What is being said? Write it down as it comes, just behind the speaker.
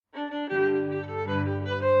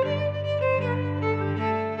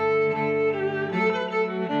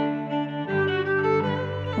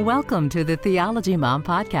Welcome to the Theology Mom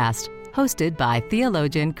Podcast, hosted by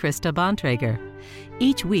theologian Krista Bontrager.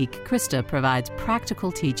 Each week, Krista provides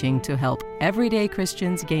practical teaching to help everyday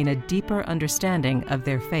Christians gain a deeper understanding of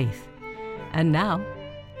their faith. And now,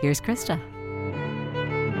 here's Krista.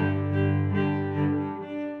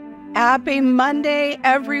 Happy Monday,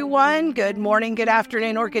 everyone. Good morning, good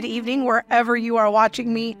afternoon, or good evening, wherever you are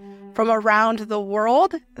watching me from around the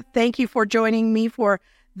world. Thank you for joining me for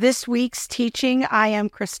this week's teaching. I am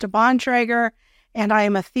Krista Bontrager, and I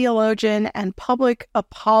am a theologian and public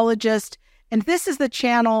apologist. And this is the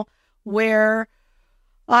channel where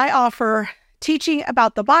I offer teaching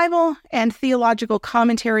about the Bible and theological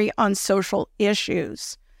commentary on social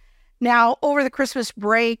issues. Now, over the Christmas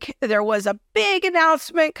break, there was a big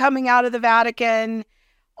announcement coming out of the Vatican.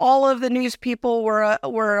 All of the news people were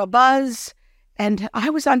abuzz, and I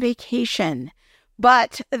was on vacation.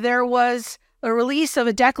 But there was a release of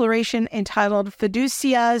a declaration entitled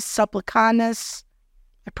Fiducias Supplicantes.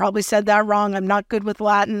 I probably said that wrong. I'm not good with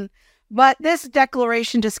Latin. But this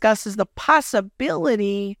declaration discusses the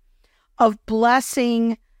possibility of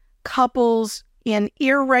blessing couples in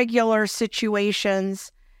irregular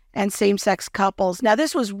situations and same-sex couples. Now,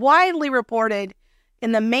 this was widely reported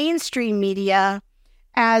in the mainstream media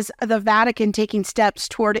as the Vatican taking steps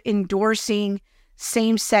toward endorsing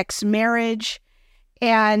same-sex marriage.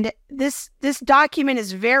 And this document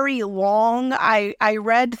is very long. I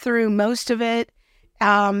read through most of it,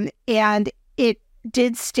 and it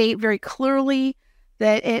did state very clearly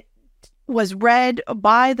that it was read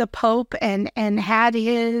by the Pope and had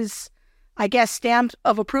his, I guess, stamp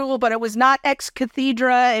of approval, but it was not ex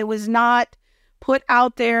cathedra. It was not put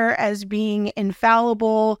out there as being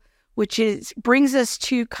infallible, which brings us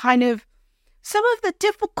to kind of some of the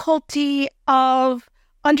difficulty of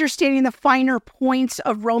understanding the finer points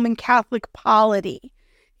of Roman Catholic polity.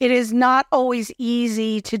 It is not always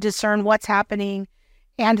easy to discern what's happening,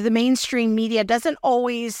 and the mainstream media doesn't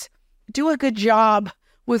always do a good job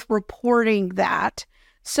with reporting that.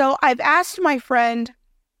 So I've asked my friend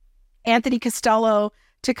Anthony Costello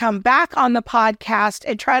to come back on the podcast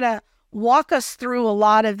and try to walk us through a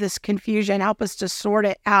lot of this confusion, help us to sort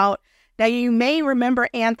it out. Now, you may remember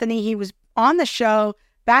Anthony. He was on the show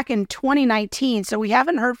back in 2019, so we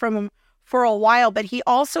haven't heard from him for a while, but he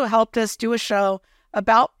also helped us do a show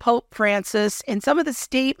about Pope Francis and some of the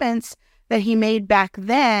statements that he made back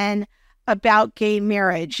then about gay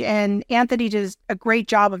marriage. And Anthony does a great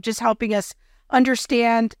job of just helping us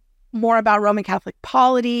understand more about Roman Catholic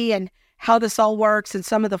polity and how this all works and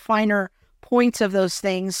some of the finer points of those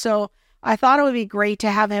things. So I thought it would be great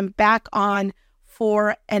to have him back on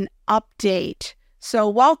for an update. So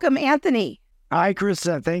welcome, Anthony. Hi,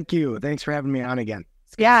 Krista. Thank you. Thanks for having me on again.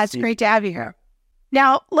 It's great to have you here.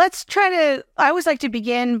 Now, I always like to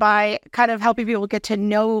begin by kind of helping people get to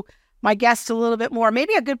know my guests a little bit more.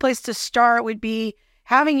 Maybe a good place to start would be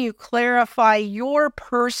having you clarify your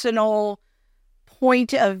personal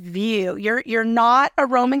point of view. You're not a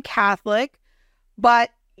Roman Catholic,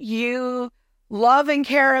 but you love and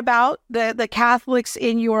care about the Catholics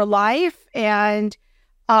in your life, and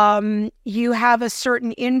you have a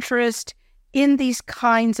certain interest in these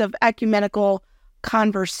kinds of ecumenical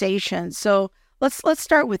conversations. So let's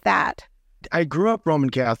start with that. I grew up Roman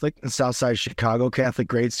Catholic in Southside Chicago, Catholic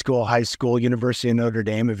grade school, high school, University of Notre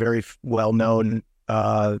Dame, a very well-known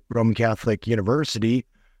Roman Catholic university.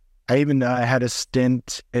 I even had a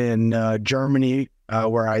stint in Germany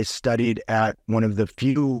where I studied at one of the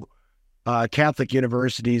few Catholic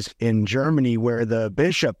universities in Germany where the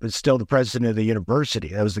bishop is still the president of the university.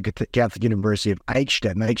 That was the Catholic University of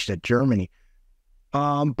Eichstätt, Germany.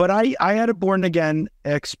 But I had a born-again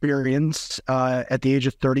experience at the age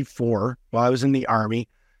of 34 while I was in the Army,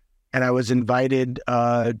 and I was invited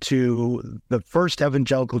to the first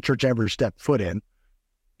evangelical church I ever stepped foot in,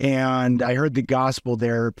 and I heard the gospel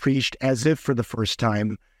there preached as if for the first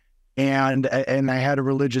time, and I had a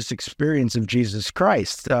religious experience of Jesus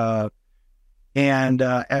Christ. And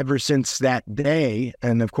ever since that day,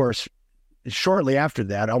 and of course, shortly after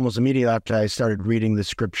that, almost immediately after, I started reading the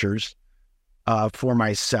scriptures for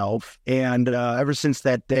myself. And ever since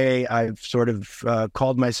that day, I've sort of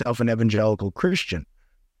called myself an evangelical Christian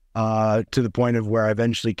to the point of where I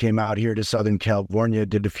eventually came out here to Southern California,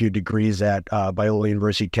 did a few degrees at Biola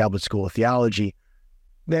University Talbot School of Theology.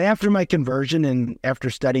 Then after my conversion and after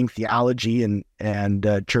studying theology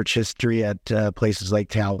and church history at places like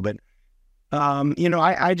Talbot,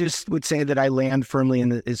 I just would say that I land firmly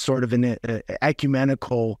in sort of an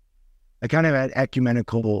ecumenical I kind of had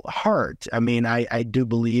ecumenical heart. I mean, I do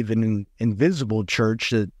believe in an invisible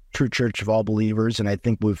church, the true church of all believers, and I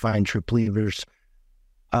think we find true believers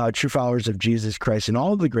true followers of Jesus Christ in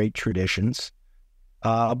all of the great traditions.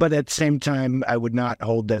 But at the same time, I would not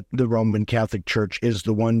hold that the Roman Catholic Church is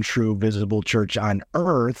the one true visible church on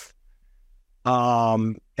earth,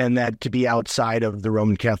 and that to be outside of the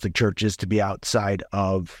Roman Catholic Church is to be outside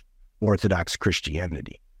of Orthodox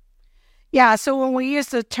Christianity. Yeah, so when we use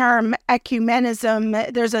the term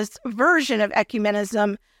ecumenism, there's a version of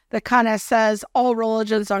ecumenism that kind of says all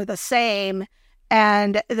religions are the same,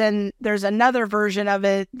 and then there's another version of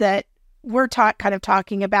it that we're kind of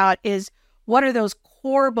talking about is what are those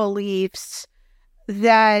core beliefs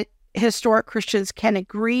that historic Christians can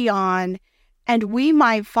agree on, and we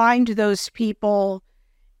might find those people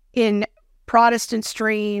in Protestant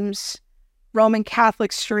streams, Roman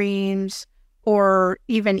Catholic streams, or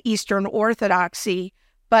even Eastern Orthodoxy,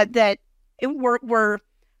 but that we're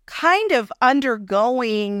kind of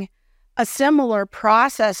undergoing a similar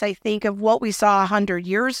process, I think, of what we saw 100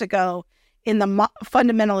 years ago in the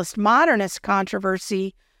fundamentalist modernist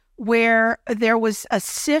controversy, where there was a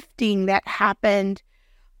sifting that happened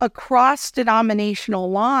across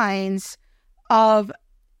denominational lines of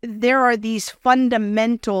there are these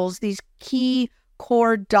fundamentals, these key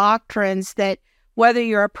core doctrines that whether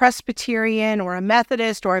you're a Presbyterian or a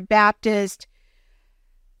Methodist or a Baptist,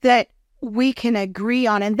 that we can agree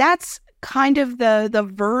on. And that's kind of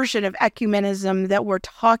the version of ecumenism that we're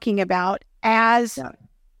talking about as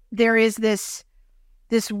there is this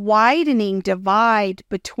widening divide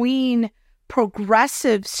between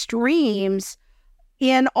progressive streams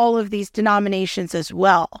in all of these denominations as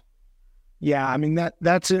well. Yeah, I mean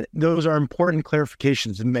those are important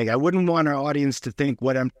clarifications to make. I wouldn't want our audience to think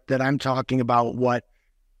that I'm talking about what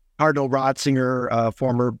Cardinal Ratzinger,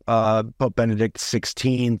 former Pope Benedict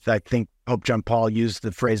XVI, I think Pope John Paul used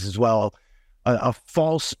the phrase as well, a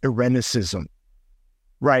false Irenicism,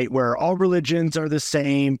 right? Where all religions are the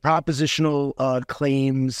same, propositional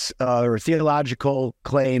claims or theological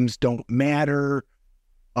claims don't matter.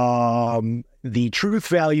 The truth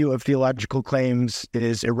value of theological claims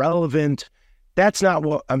is irrelevant. That's not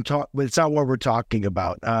what it's not what we're talking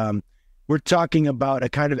about. We're talking about a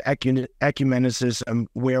kind of ecumenicism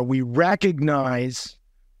where we recognize,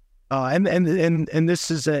 and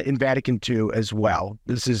this is in Vatican II as well.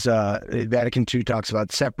 This is Vatican II talks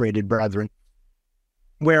about separated brethren,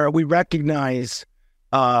 where we recognize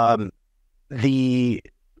the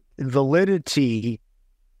validity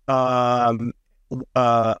of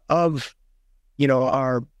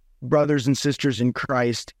our brothers and sisters in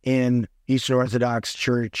Christ in Eastern Orthodox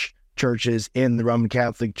churches, in the Roman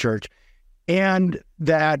Catholic Church, and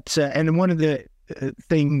that and one of the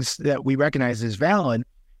things that we recognize is valid,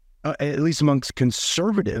 at least amongst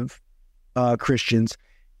conservative Christians,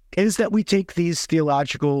 is that we take these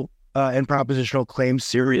theological and propositional claims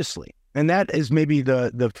seriously, and that is maybe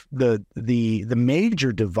the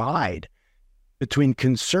major divide between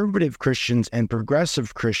conservative Christians and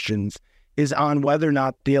progressive Christians is on whether or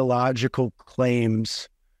not theological claims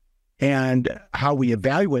and how we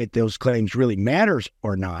evaluate those claims really matters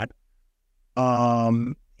or not.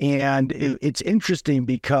 And it's interesting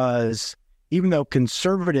because even though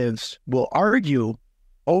conservatives will argue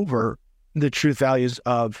over the truth values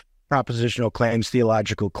of propositional claims,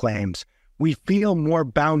 theological claims, we feel more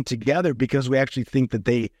bound together because we actually think that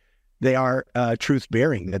they are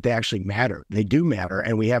truth-bearing, that they actually matter. They do matter,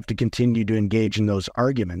 and we have to continue to engage in those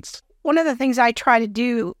arguments. One of the things I try to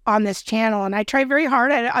do on this channel, and I try very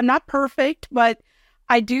hard, I'm not perfect, but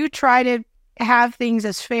I do try to have things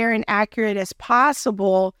as fair and accurate as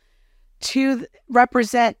possible to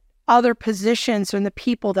represent other positions and the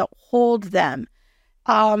people that hold them.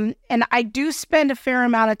 And I do spend a fair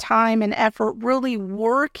amount of time and effort really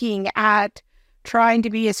working at trying to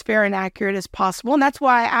be as fair and accurate as possible. And that's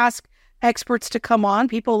why I ask experts to come on,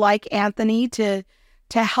 people like Anthony, to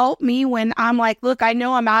help me when I'm like, look, I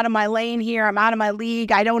know I'm out of my lane here. I'm out of my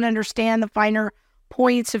league. I don't understand the finer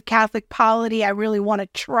points of Catholic polity. I really want to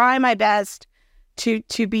try my best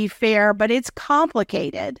to be fair, but it's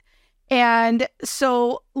complicated. And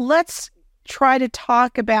so let's try to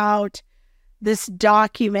talk about this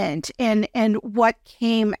document and what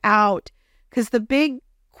came out. Because the big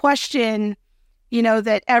question,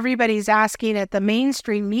 that everybody's asking at the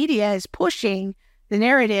mainstream media is pushing the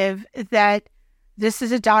narrative that this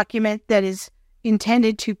is a document that is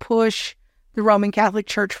intended to push the Roman Catholic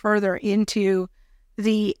Church further into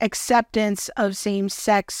the acceptance of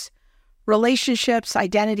same-sex relationships,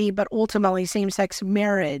 identity, but ultimately same-sex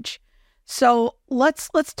marriage. So let's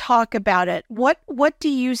talk about it. What do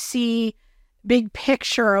you see, big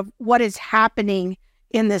picture of what is happening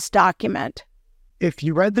in this document? If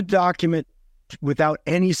you read the document without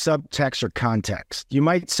any subtext or context, you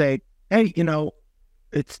might say, hey,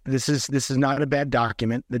 this is not a bad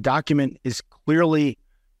document. The document is clearly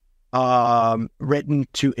written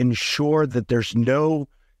to ensure that there's no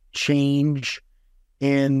change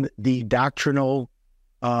in the doctrinal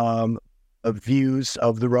views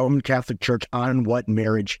of the Roman Catholic Church on what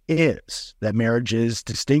marriage is. That marriage is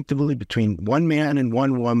distinctively between one man and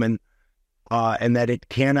one woman, and that it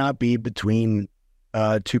cannot be between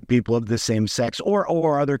two people of the same sex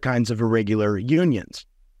or other kinds of irregular unions.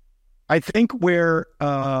 I think where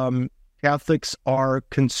Catholics are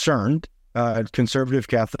concerned, conservative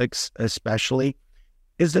Catholics especially,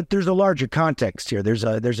 is that there's a larger context here. There's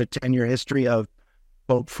a 10-year history of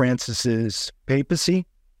Pope Francis's papacy,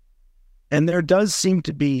 and there does seem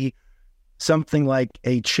to be something like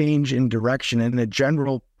a change in direction and a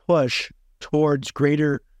general push towards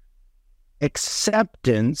greater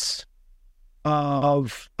acceptance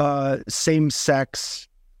of same-sex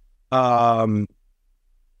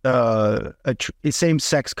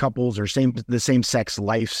same-sex couples or the same-sex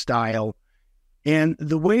lifestyle. And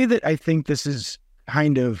the way that I think this is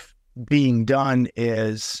kind of being done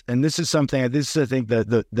is, and this is I think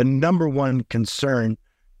the number one concern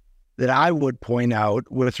that I would point out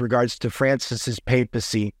with regards to Francis's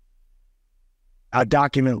papacy, a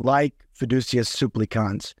document like Fiducia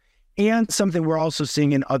Supplicans, and something we're also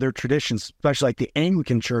seeing in other traditions, especially like the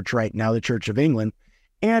Anglican Church right now, the Church of England,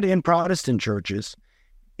 and in Protestant churches,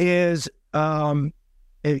 is a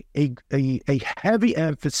heavy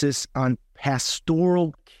emphasis on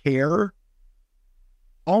pastoral care,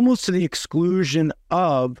 almost to the exclusion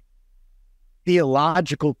of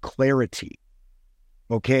theological clarity.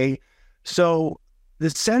 Okay? So the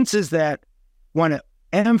sense is that want to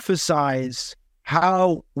emphasize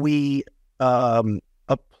how we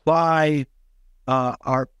apply the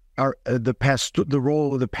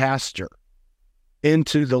role of the pastor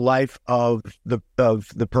into the life of the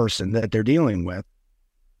person that they're dealing with,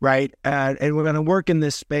 right? And we're going to work in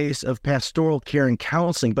this space of pastoral care and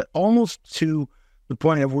counseling, but almost to the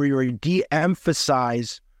point of where you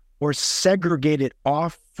de-emphasize or segregate it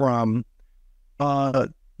off from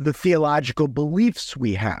the theological beliefs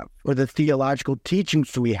we have or the theological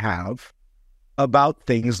teachings we have about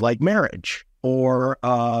things like marriage or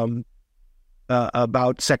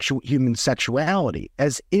about human sexuality,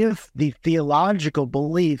 as if the theological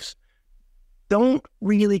beliefs don't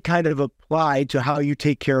really kind of apply to how you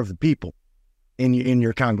take care of the people in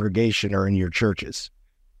your congregation or in your churches.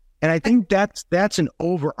 And I think that's an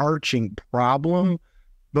overarching problem,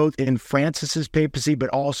 both in Francis's papacy, but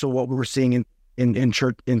also what we're seeing in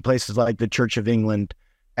church in places like the Church of England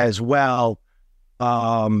as well.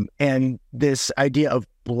 And this idea of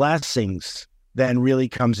blessings then really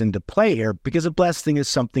comes into play here, because a blessing is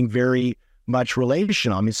something very much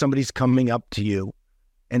relational. I mean, somebody's coming up to you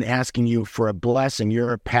and asking you for a blessing.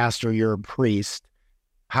 You're a pastor, you're a priest.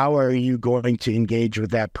 How are you going to engage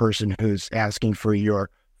with that person who's asking for your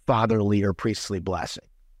fatherly or priestly blessing?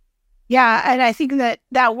 Yeah, and I think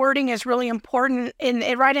that wording is really important.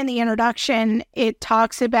 Right in the introduction, it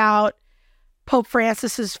talks about Pope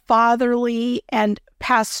Francis's fatherly and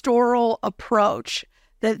pastoral approach,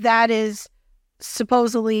 that is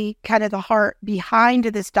supposedly kind of the heart behind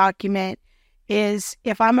this document. Is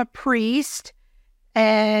if I'm a priest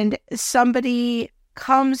and somebody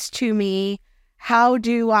comes to me, how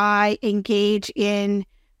do I engage in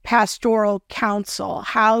pastoral counsel?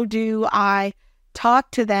 How do I talk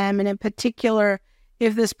to them? And in particular,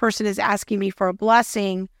 if this person is asking me for a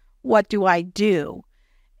blessing, what do I do?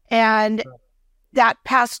 And that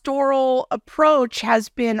pastoral approach has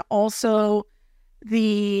been also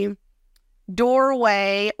the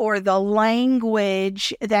doorway or the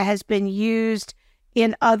language that has been used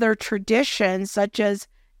in other traditions, such as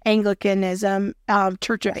Anglicanism,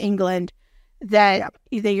 Church of England, that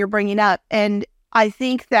you're bringing up. And I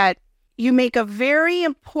think that you make a very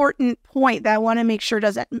important point that I want to make sure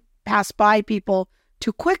doesn't pass by people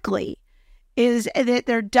too quickly, is that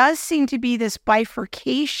there does seem to be this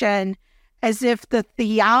bifurcation, as if the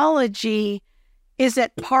theology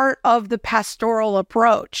isn't part of the pastoral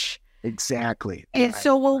approach. Exactly. And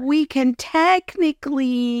so, we can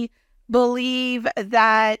technically believe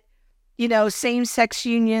that, same-sex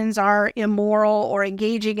unions are immoral, or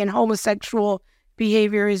engaging in homosexual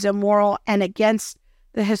behavior is immoral and against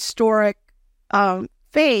the historic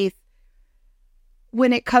faith.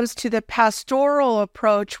 When it comes to the pastoral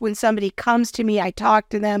approach, when somebody comes to me, I talk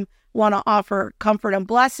to them, want to offer comfort and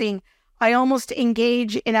blessing, I almost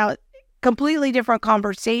engage in a completely different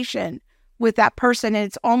conversation with that person. And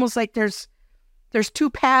it's almost like there's two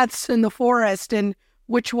paths in the forest, and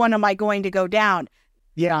which one am I going to go down?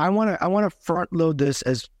 Yeah, I want to front load this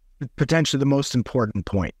as potentially the most important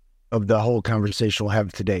point. of the whole conversation we'll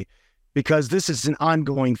have today, because this is an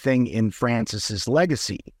ongoing thing in Francis's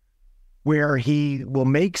legacy, where he will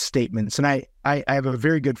make statements. And I have a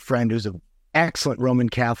very good friend who's an excellent Roman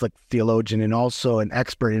Catholic theologian and also an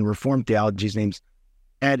expert in Reformed theology. His name's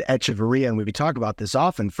Ed Echeverria, and we talk about this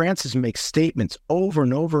often. Francis makes statements over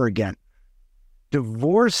and over again,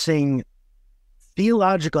 divorcing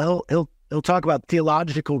theological, he'll talk about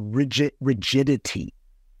theological rigidity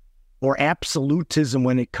or absolutism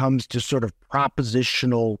when it comes to sort of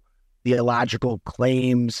propositional theological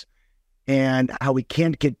claims, and how we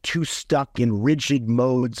can't get too stuck in rigid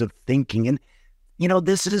modes of thinking. And,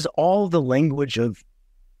 this is all the language of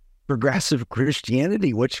progressive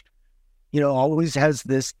Christianity, which, always has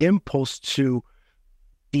this impulse to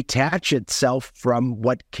detach itself from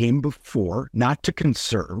what came before, not to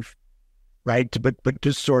conserve, right? But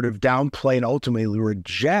to sort of downplay and ultimately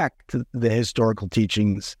reject the historical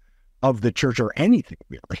teachings of the church or anything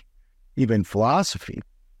really, even philosophy.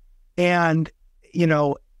 And,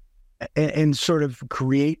 and sort of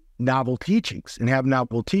create novel teachings and have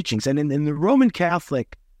novel teachings. And in the Roman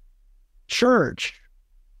Catholic Church,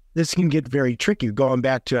 this can get very tricky, going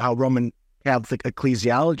back to how Roman Catholic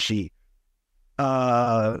ecclesiology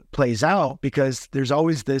plays out, because there's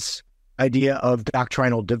always this idea of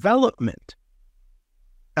doctrinal development,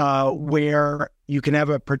 where you can have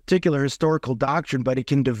a particular historical doctrine, but it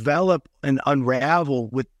can develop and unravel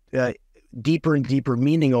with deeper and deeper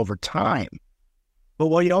meaning over time. But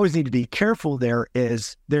what you always need to be careful there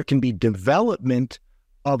is there can be development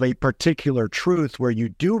of a particular truth where you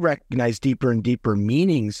do recognize deeper and deeper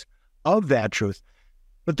meanings of that truth.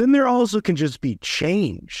 But then there also can just be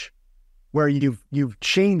change, where you've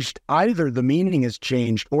changed, either the meaning has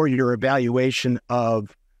changed or your evaluation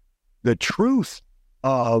of the truth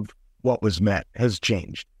of what was meant has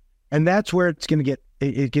changed. And that's where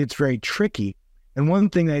it gets very tricky. And one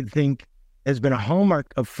thing I think has been a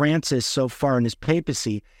hallmark of Francis so far in his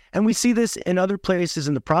papacy, and we see this in other places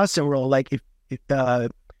in the Protestant world, like if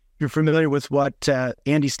you're familiar with what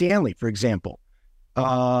Andy Stanley, for example,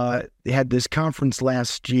 had this conference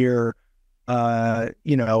last year,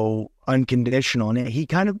 unconditional, and he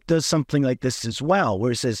kind of does something like this as well, where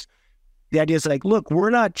he says, the idea is like, look, we're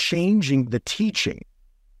not changing the teaching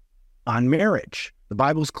on marriage. The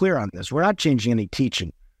Bible's clear on this. We're not changing any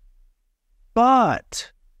teaching,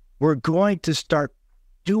 but we're going to start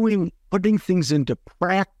putting things into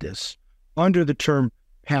practice under the term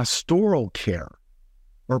pastoral care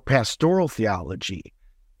or pastoral theology,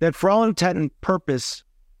 that for all intent and purpose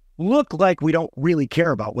look like we don't really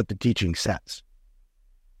care about what the teaching says.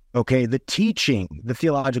 Okay, the teaching, the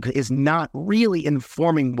theological, is not really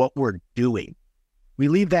informing what we're doing. We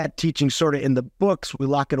leave that teaching sort of in the books, we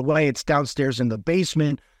lock it away, it's downstairs in the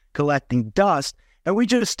basement collecting dust, and we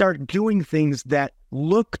just start doing things that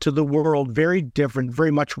look to the world very different,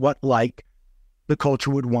 very much what like the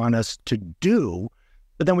culture would want us to do.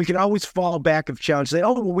 But then we can always fall back and challenge, say,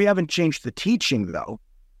 oh, well, we haven't changed the teaching though.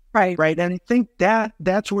 Right. Right. And I think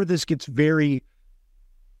that's where this gets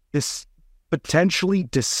this potentially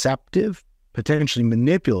deceptive, potentially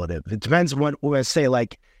manipulative. It depends on what I say,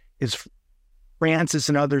 like, is Francis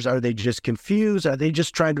and others, are they just confused? Are they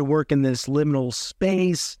just trying to work in this liminal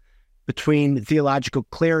space between theological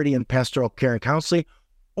clarity and pastoral care and counseling?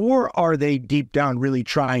 Or are they deep down really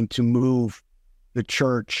trying to move the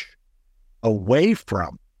church away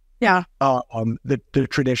from the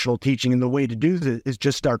traditional teaching? And the way to do this is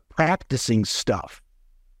just start practicing stuff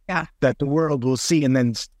that the world will see, and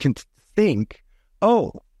then can think,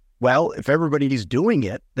 oh, well, if everybody's doing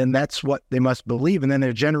it, then that's what they must believe. And then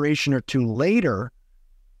a generation or two later,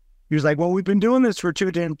 he was like, well, we've been doing this for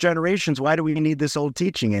 2 generations. Why do we need this old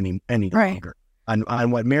teaching any longer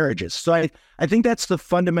on what marriage is? So I think that's the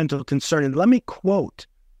fundamental concern. And let me quote,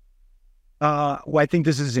 I think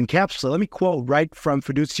this is encapsulated. Let me quote right from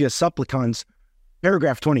Fiducia Supplicans,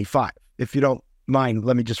 paragraph 25. If you don't mind,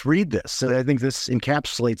 let me just read this. So I think this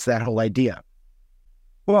encapsulates that whole idea.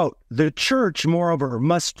 Quote, the church, moreover,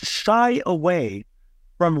 must shy away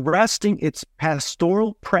from resting its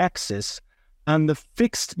pastoral praxis on the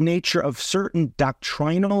fixed nature of certain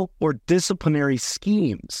doctrinal or disciplinary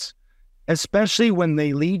schemes, especially when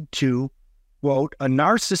they lead to, quote, a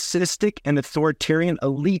narcissistic and authoritarian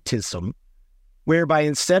elitism, whereby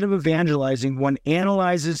instead of evangelizing, one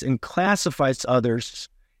analyzes and classifies others,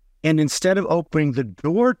 and instead of opening the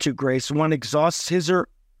door to grace, one exhausts his or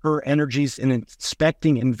her energies in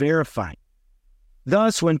inspecting and verifying.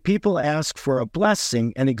 Thus, when people ask for a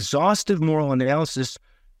blessing, an exhaustive moral analysis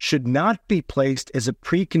should not be placed as a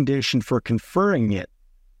precondition for conferring it,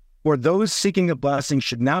 or those seeking a blessing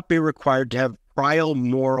should not be required to have prior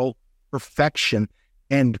moral perfection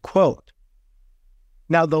End quote.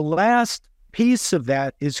 Now, the last piece of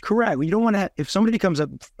that is correct. You don't want to, if somebody comes up,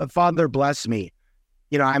 Father, bless me,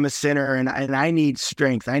 I'm a sinner and I need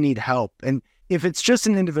strength. I need help. And if it's just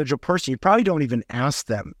an individual person, you probably don't even ask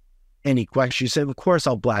them any questions. You say, of course,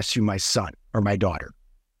 I'll bless you, my son or my daughter,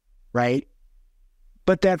 right?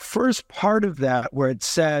 But that first part of that where it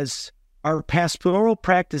says our pastoral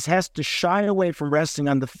practice has to shy away from resting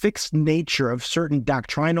on the fixed nature of certain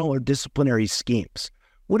doctrinal or disciplinary schemes.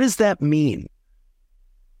 What does that mean?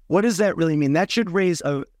 What does that really mean? That should raise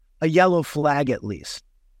a yellow flag at least.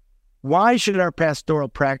 Why should our pastoral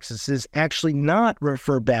practices actually not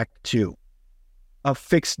refer back to a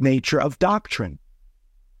fixed nature of doctrine?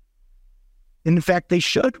 In fact, they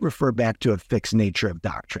should refer back to a fixed nature of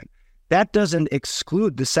doctrine. That doesn't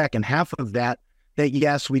exclude the second half of that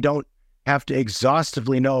yes, we don't have to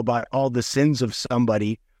exhaustively know about all the sins of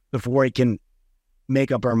somebody before we can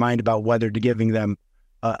make up our mind about whether to giving them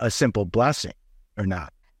a simple blessing or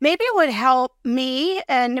not. Maybe it would help me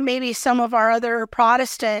and maybe some of our other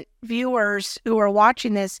Protestant viewers who are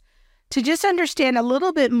watching this to just understand a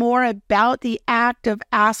little bit more about the act of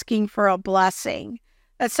asking for a blessing.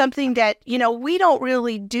 That's something that, we don't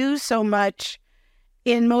really do so much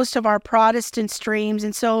in most of our Protestant streams.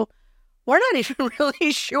 And so we're not even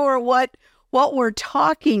really sure what we're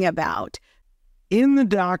talking about. In the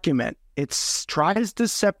document, it tries to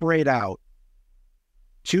separate out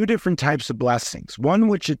two different types of blessings. One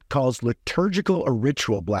which it calls liturgical or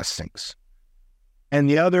ritual blessings, and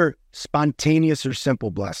the other spontaneous or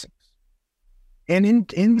simple blessings.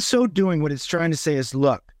 And in so doing, what it's trying to say is,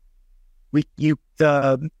 look, you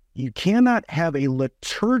cannot have a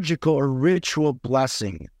liturgical or ritual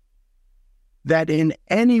blessing that in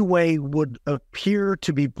any way would appear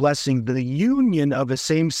to be blessing the union of a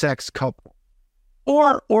same-sex couple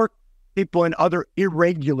or people in other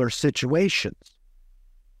irregular situations.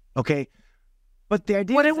 Okay? But the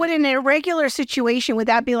idea would in an irregular situation, would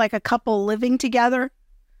that be like a couple living together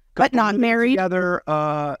but not married? Together,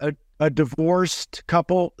 a divorced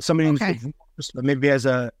couple, somebody who's divorced, but maybe is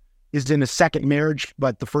in a second marriage,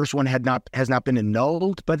 but the first one has not been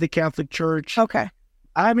annulled by the Catholic Church. Okay.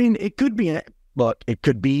 I mean, it could be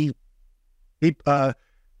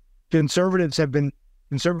conservative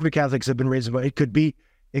Catholics have been raised, but it could be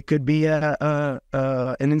an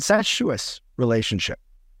incestuous relationship.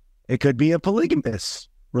 It could be a polygamous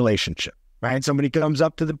relationship, right? Somebody comes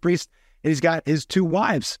up to the priest and he's got his two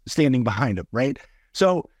wives standing behind him, right?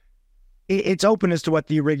 So it's open as to what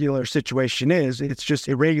the irregular situation is. It's just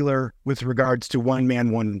irregular with regards to one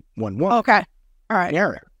man, one woman. Okay. All right.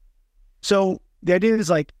 Area. So the idea is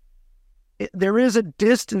there is a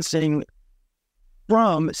distancing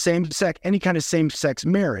from any kind of same-sex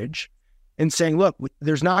marriage, and saying, look,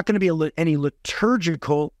 there's not going to be any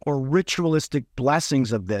liturgical or ritualistic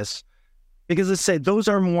blessings of this, because let's say those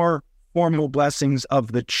are more formal blessings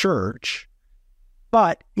of the church.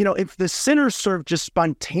 But, if the sinner sort of just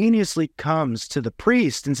spontaneously comes to the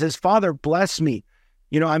priest and says, Father, bless me,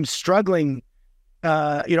 I'm struggling,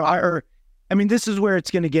 this is where it's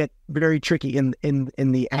going to get very tricky in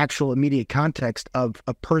the actual immediate context of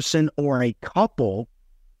a person or a couple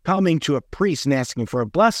coming to a priest and asking for a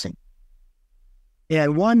blessing.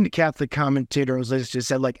 And one Catholic commentator just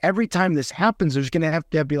said, every time this happens, there's going to have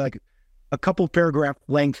to be a couple paragraph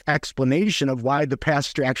length explanation of why the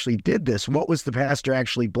pastor actually did this. What was the pastor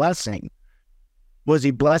actually blessing? Was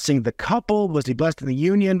he blessing the couple? Was he blessing the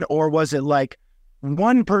union? Or was it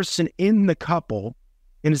one person in the couple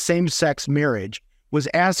in a same-sex marriage was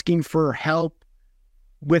asking for help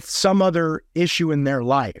with some other issue in their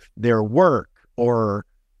life, their work, or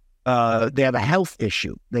they have a health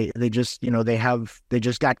issue. They just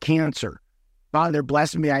got cancer. Father,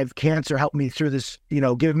 bless me. I have cancer. Help me through this.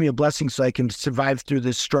 Give me a blessing so I can survive through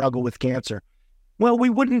this struggle with cancer. Well,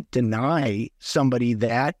 we wouldn't deny somebody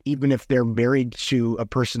that, even if they're married to a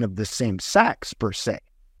person of the same sex per se.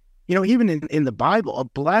 Even in the Bible, a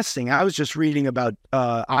blessing. I was just reading about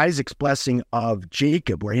Isaac's blessing of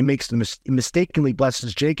Jacob, where he mistakenly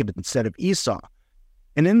blesses Jacob instead of Esau.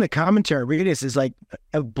 And in the commentary, reading this is a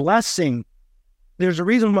blessing. There's a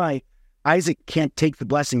reason why Isaac can't take the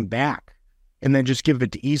blessing back and then just give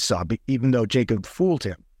it to Esau, even though Jacob fooled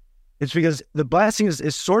him. It's because the blessing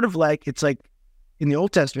is sort of it's in the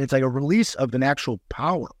Old Testament, it's like a release of an actual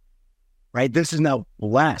power, right? This is now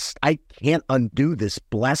blessed. I can't undo this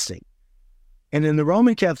blessing. And in the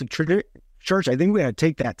Roman Catholic Church, I think we got to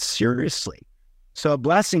take that seriously. So a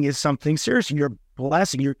blessing is something serious. You're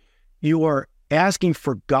blessing. You are asking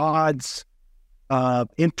for God's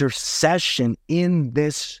intercession in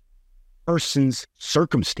this person's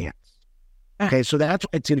circumstance. Okay, so that's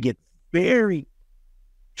it's going to get very,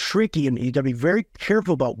 tricky, and you got to be very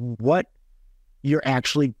careful about what you're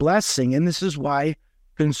actually blessing. And this is why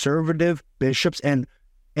conservative bishops and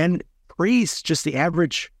priests, just the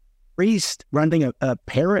average priest running a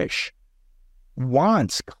parish,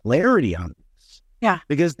 wants clarity on this. Yeah.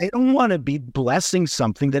 Because they don't want to be blessing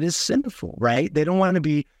something that is sinful, right? They don't want to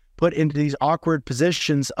be put into these awkward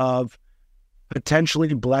positions of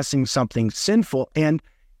potentially blessing something sinful. And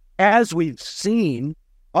as we've seen,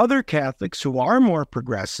 other Catholics who are more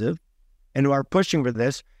progressive and who are pushing for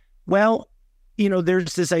this, well,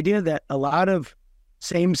 there's this idea that a lot of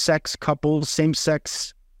same-sex couples,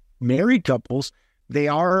 same-sex married couples, they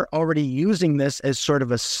are already using this as sort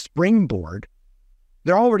of a springboard.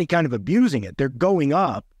 They're already kind of abusing it. They're going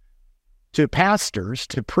up to pastors,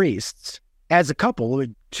 to priests, as a couple.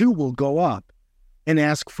 Two will go up and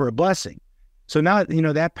ask for a blessing. So now,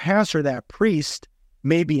 that pastor, that priest,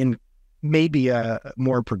 maybe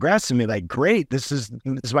more progressive, maybe like, great, this is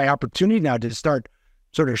my opportunity now to start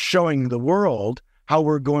sort of showing the world how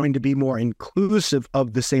we're going to be more inclusive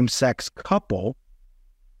of the same-sex couple.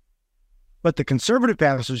 But the conservative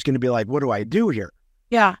pastor is going to be like, what do I do here?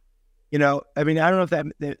 Yeah. I don't know if that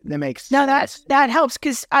makes sense. No, that helps,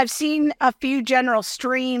 because I've seen a few general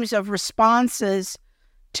streams of responses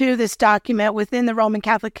to this document within the Roman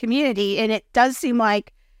Catholic community, and it does seem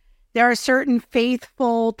like there are certain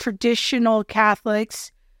faithful, traditional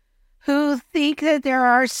Catholics who think that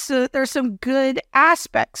there's some good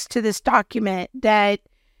aspects to this document, that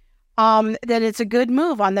it's a good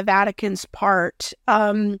move on the Vatican's part.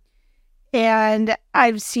 And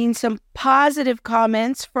I've seen some positive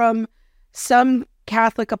comments from some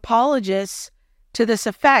Catholic apologists to this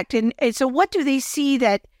effect. And so what do they see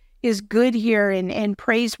that is good here and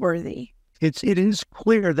praiseworthy? It is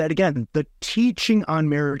clear that, again, the teaching on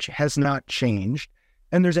marriage has not changed.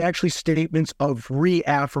 And there's actually statements of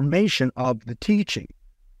reaffirmation of the teaching,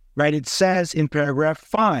 right? It says in paragraph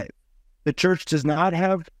 5, the church does not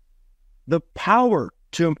have the power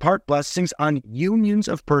to impart blessings on unions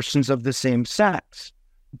of persons of the same sex.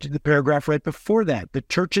 To the paragraph right before that, the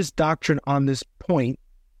church's doctrine on this point,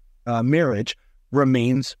 marriage,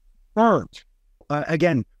 remains firm.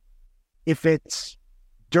 Again, if it's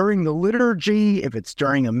during the liturgy, if it's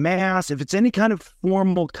during a mass, if it's any kind of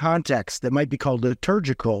formal context that might be called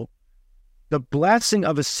liturgical, the blessing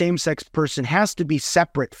of a same-sex person has to be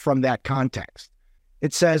separate from that context.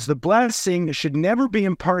 It says the blessing should never be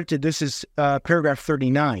imparted. This is paragraph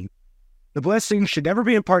 39. The blessing should never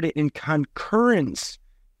be imparted in concurrence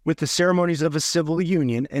with the ceremonies of a civil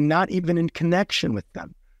union, and not even in connection with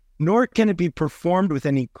them. Nor can it be performed with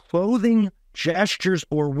any clothing, gestures,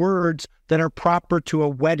 or words that are proper to a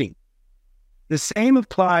wedding. The same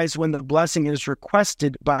applies when the blessing is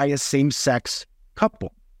requested by a same-sex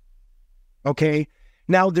couple. Okay?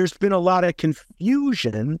 Now, there's been a lot of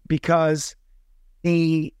confusion because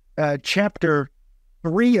the chapter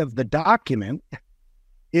 3 of the document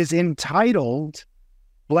is entitled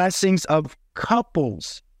Blessings of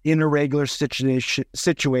Couples in Irregular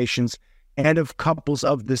Situations and of Couples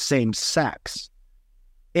of the Same Sex.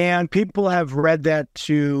 And people have read that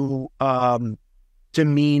to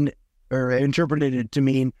mean, or interpreted it to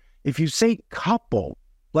mean, if you say couple,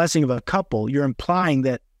 blessing of a couple, you're implying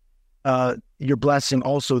that you're blessing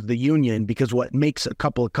also the union, because what makes a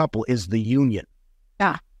couple is the union.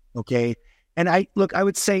 Yeah. Okay. And I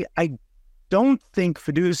would say, I don't think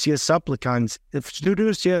fiducia supplicans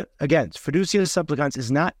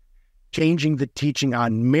is not changing the teaching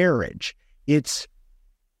on marriage.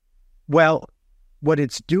 What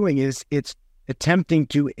it's doing is it's attempting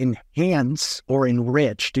to enhance or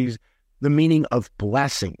enrich the meaning of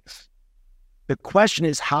blessings. The question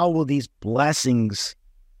is, how will these blessings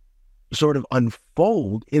sort of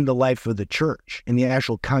unfold in the life of the church, in the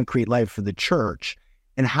actual concrete life of the church?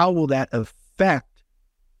 And how will that affect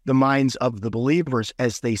the minds of the believers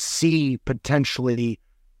as they see potentially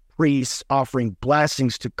priests offering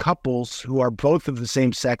blessings to couples who are both of the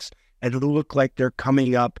same sex and who look like they're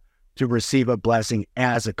coming up to receive a blessing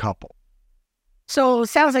as a couple? So it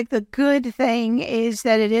sounds like the good thing is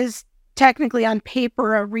that it is technically on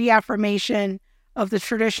paper a reaffirmation of the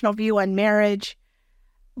traditional view on marriage,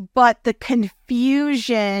 but the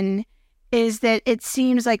confusion is that it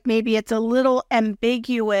seems like maybe it's a little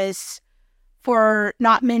ambiguous for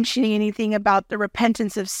not mentioning anything about the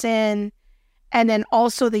repentance of sin, and then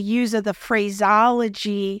also the use of the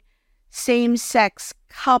phraseology same-sex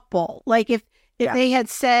couple. Like if they had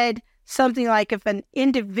said something like, if an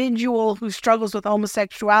individual who struggles with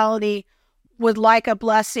homosexuality would like a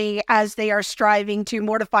blessing as they are striving to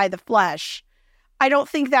mortify the flesh, I don't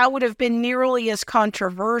think that would have been nearly as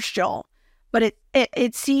controversial. But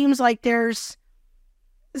it seems like there's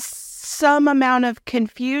some amount of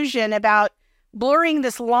confusion about blurring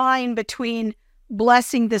this line between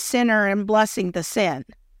blessing the sinner and blessing the sin.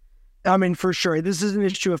 I mean, for sure, this is an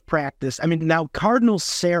issue of practice. I mean, now Cardinal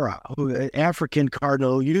Sarah, an African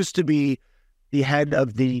cardinal, used to be the head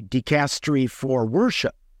of the dicastery for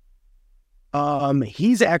worship.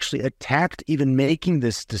 He's actually attacked even making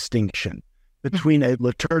this distinction between a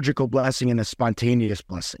liturgical blessing and a spontaneous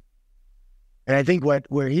blessing. And I think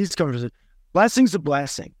where he's coming from is blessing's a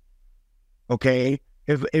blessing. Okay,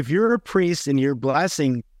 if you're a priest and you're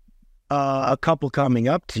blessing a couple coming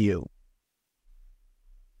up to you,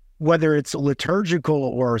 whether it's liturgical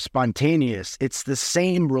or spontaneous, it's the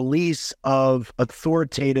same release of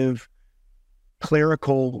authoritative,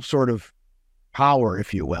 clerical sort of power,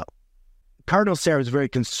 if you will. Cardinal Sarah is very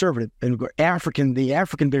conservative, and the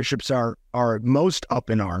African bishops are most up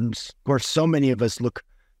in arms. Of course, so many of us look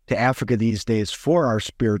to Africa these days for our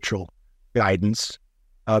spiritual guidance,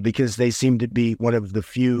 because they seem to be one of the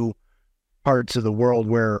few parts of the world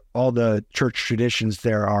where all the church traditions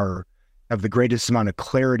there have the greatest amount of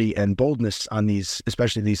clarity and boldness on these,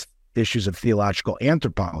 especially these issues of theological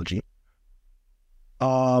anthropology.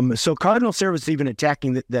 So Cardinal Sarah was even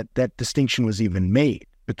attacking that distinction was even made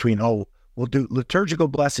between, we'll do liturgical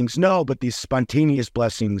blessings, no, but these spontaneous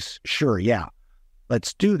blessings, sure, yeah,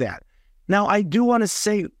 let's do that. Now, I do want to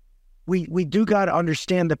say we do got to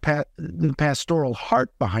understand the pastoral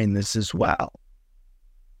heart behind this as well,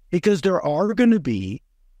 because there are going to be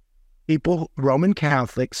people, Roman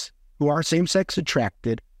Catholics, who are same-sex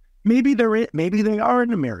attracted. Maybe they are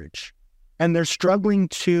in a marriage, and they're struggling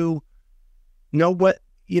to know what,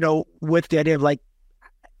 with the idea of like,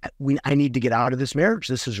 I need to get out of this marriage.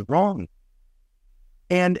 This is wrong.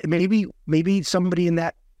 And maybe somebody in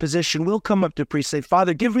that position will come up to a priest and say,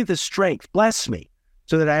 Father, give me the strength, bless me,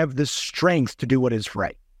 so that I have the strength to do what is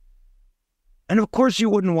right. And of course, you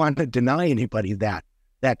wouldn't want to deny anybody that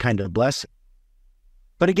kind of blessing.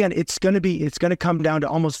 But again, it's going to come down to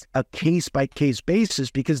almost a case-by-case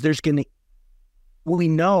basis, because I think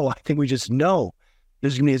we just know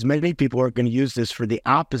there's going to be as many people who are going to use this for the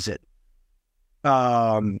opposite,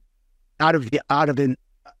 out of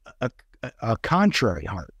a contrary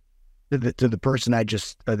heart to the person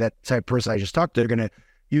that type of person I just talked to. They're going to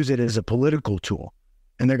use it as a political tool,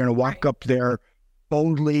 and they're going to walk up there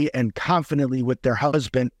boldly and confidently with their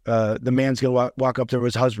husband. The man's going to walk up there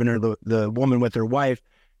with his husband, or the woman with her wife,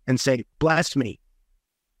 and say, bless me.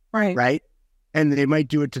 Right. And they might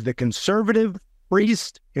do it to the conservative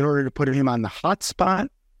priest in order to put him on the hot spot,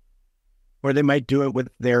 or they might do it with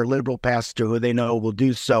their liberal pastor, who they know will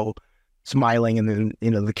do so smiling, and then,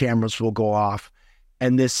 the cameras will go off.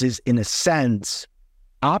 And this is, in a sense,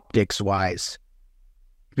 optics-wise,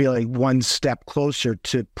 feeling one step closer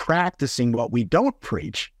to practicing what we don't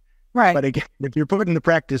preach. Right. But again, if you're putting the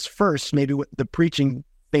practice first, maybe the preaching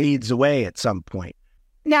fades away at some point.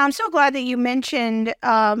 Now, I'm so glad that you mentioned,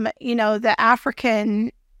 the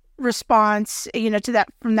African response, to that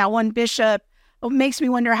from that one bishop. It makes me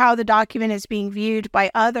wonder how the document is being viewed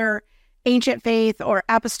by other ancient faith or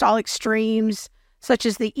apostolic streams, such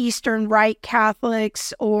as the Eastern Rite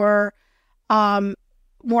Catholics or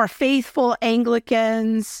more faithful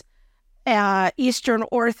Anglicans, Eastern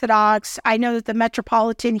Orthodox. I know that the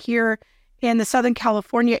Metropolitan here in the Southern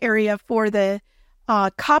California area for the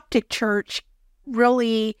Coptic Church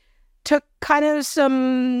really took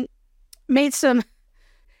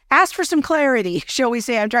asked for some clarity, shall we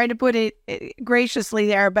say. I'm trying to put it graciously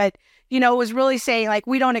there, but, was really saying, like,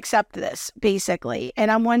 we don't accept this, basically.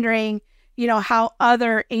 And I'm wondering, how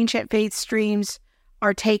other ancient faith streams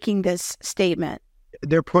are taking this statement.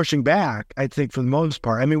 They're pushing back, I think, for the most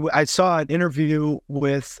part. I mean, I saw an interview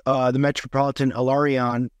with the Metropolitan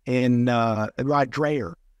Ilarion in Rod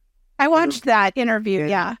Dreher. I watched that interview,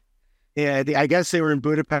 yeah. Yeah, I guess they were in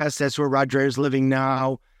Budapest. That's where Rod Dreher is living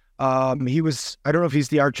now. I don't know if he's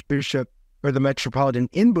the Archbishop or the Metropolitan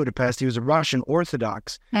in Budapest. He was a Russian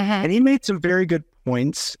Orthodox. And he made some very good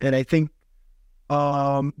points. And I think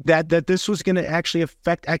that this was going to actually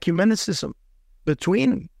affect ecumenicism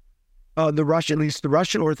between at least the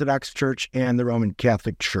Russian Orthodox Church and the Roman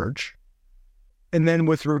Catholic Church. And then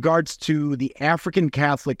with regards to the African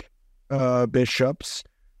Catholic bishops,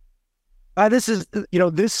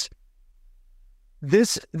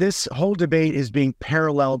 this whole debate is being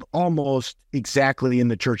paralleled almost exactly in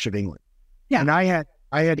the Church of England. Yeah. And I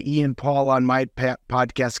had Ian Paul on my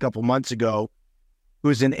podcast a couple months ago,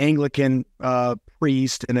 who's an Anglican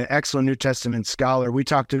priest and an excellent New Testament scholar. We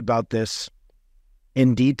talked about this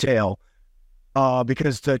in detail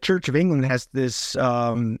because the Church of England has this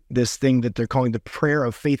thing that they're calling the prayer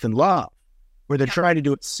of faith and love, where they're trying to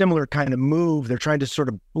do a similar kind of move. They're trying to sort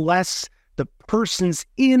of bless the persons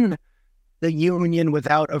in the union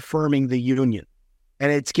without affirming the union.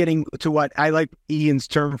 And it's getting to what I like Ian's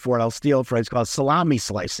term for it. I'll steal it for it. It's called salami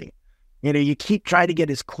slicing. You keep trying to get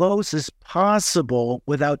as close as possible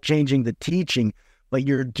without changing the teaching, but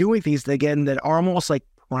you're doing things, again, that are almost like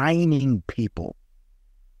priming people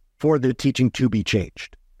for the teaching to be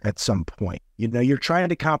changed at some point. You're trying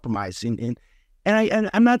to compromise. And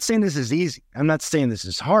I'm not saying this is easy. I'm not saying this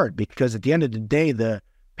is hard, because at the end of the day, the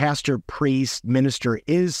pastor, priest, minister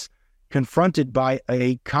is confronted by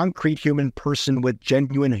a concrete human person with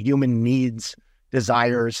genuine human needs,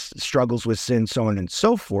 desires, struggles with sin, so on and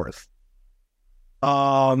so forth.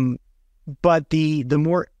 But the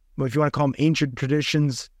more, if you want to call them ancient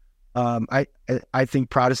traditions, I think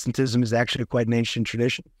Protestantism is actually quite an ancient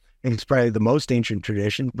tradition. I think it's probably the most ancient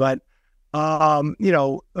tradition. But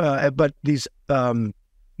but these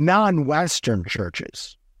non-Western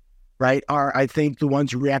churches, right, are, I think, the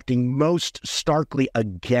ones reacting most starkly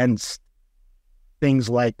against things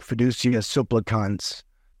like fiducia supplicans.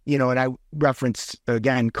 And I referenced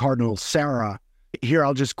again Cardinal Sarah. Here,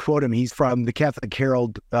 I'll just quote him. He's from the Catholic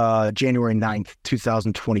Herald, January 9th,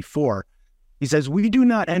 2024. He says, "We do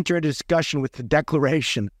not enter a discussion with the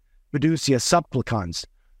declaration fiducia supplicans,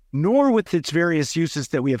 nor with its various uses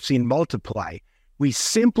that we have seen multiply. We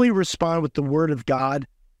simply respond with the word of God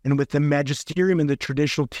and with the magisterium and the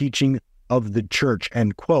traditional teaching of the church,"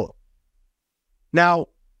 end quote. Now,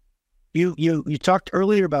 you talked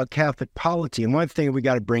earlier about Catholic polity, and one thing we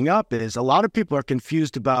got to bring up is a lot of people are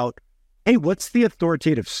confused about, hey, what's the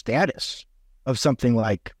authoritative status of something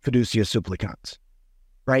like fiducia supplicans,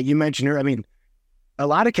 right? You mentioned here, I mean, a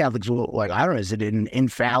lot of Catholics will, like, I don't know, is it an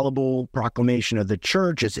infallible proclamation of the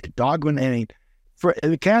church? Is it dogma? I mean, for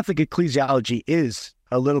the Catholic ecclesiology is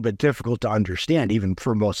a little bit difficult to understand, even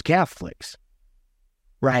for most Catholics,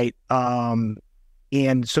 right?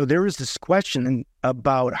 And so there is this question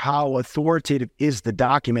about how authoritative is the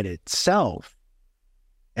document itself.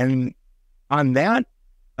 And on that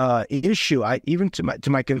issue, even to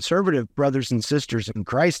my conservative brothers and sisters in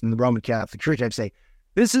Christ in the Roman Catholic Church, I'd say,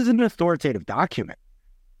 this is an authoritative document.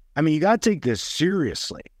 I mean, you got to take this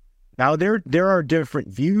seriously. Now, there are different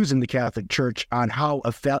views in the Catholic Church on how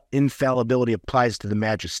infallibility applies to the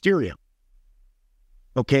magisterium.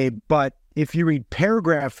 Okay, but if you read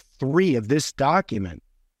paragraph 3 of this document,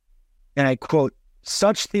 and I quote,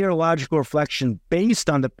 "Such theological reflection based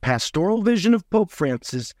on the pastoral vision of Pope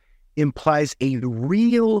Francis implies a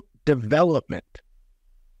real development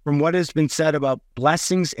from what has been said about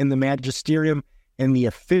blessings in the magisterium and the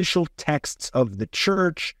official texts of the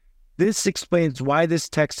church. This explains why this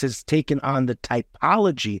text has taken on the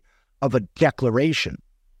typology of a declaration,"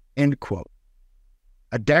 end quote.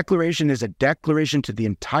 A declaration is a declaration to the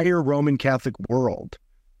entire Roman Catholic world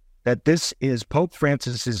that this is Pope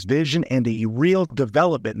Francis's vision and a real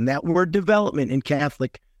development. And that word development in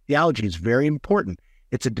Catholic theology is very important.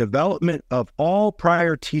 It's a development of all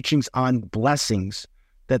prior teachings on blessings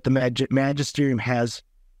that the magisterium has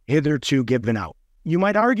hitherto given out. You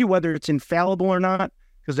might argue whether it's infallible or not,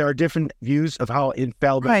 because there are different views of how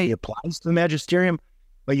infallibility applies to the magisterium,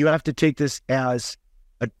 but you have to take this as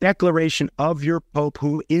a declaration of your Pope,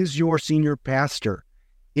 who is your senior pastor,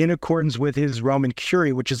 in accordance with his Roman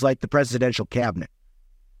Curie, which is like the presidential cabinet.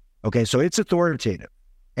 Okay, so it's authoritative,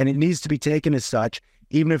 and it needs to be taken as such,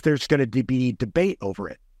 even if there's going to be debate over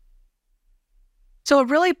it. So it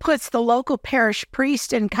really puts the local parish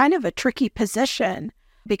priest in kind of a tricky position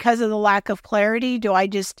because of the lack of clarity. Do I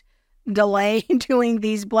just delay doing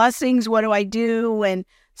these blessings? What do I do when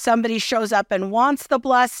somebody shows up and wants the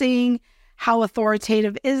blessing? How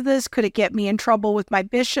authoritative is this? Could it get me in trouble with my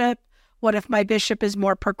bishop? What if my bishop is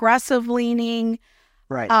more progressive leaning?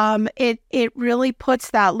 Right. It really puts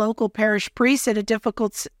that local parish priest in a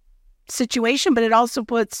difficult situation, but it also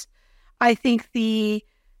puts, I think, the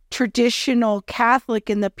traditional Catholic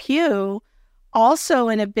in the pew also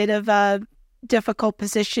in a bit of a difficult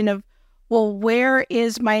position of, well, where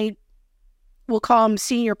is my, we'll call him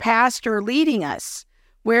senior pastor, leading us?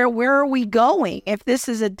 Where are we going? If this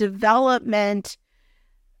is a development,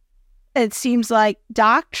 it seems like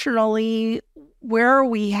doctrinally, where are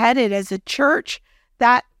we headed as a church?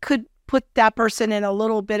 That could put that person in a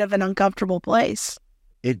little bit of an uncomfortable place.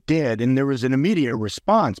 It did, and there was an immediate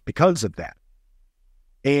response because of that.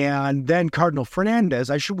 And then Cardinal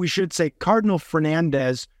Fernandez, we should say Cardinal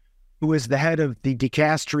Fernandez, who is the head of the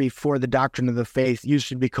dicastery for the doctrine of the faith, used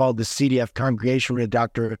to be called the CDF, Congregation for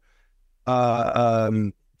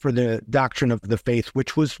the Doctrine of the Faith,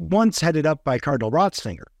 which was once headed up by Cardinal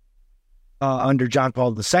Ratzinger. under John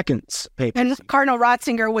Paul II's papacy. And Cardinal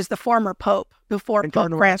Ratzinger was the former pope before And Pope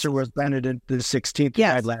Cardinal Francis. Ratzinger was Benedict the 16th, who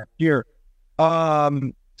Yes. died last year.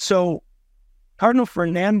 So Cardinal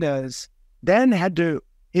Fernandez then had to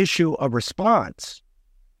issue a response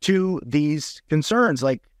to these concerns.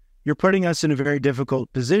 Like, you're putting us in a very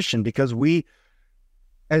difficult position because we,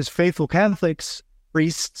 as faithful Catholics,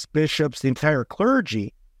 priests, bishops, the entire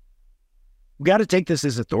clergy, we got to take this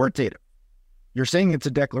as authoritative. You're saying it's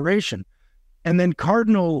a declaration. And then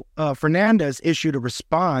Cardinal Fernandez issued a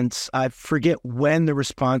response. I forget when the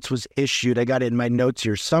response was issued. I got it in my notes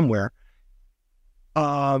here somewhere.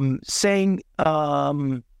 Saying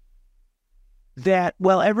that,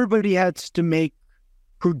 well, everybody has to make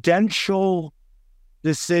prudential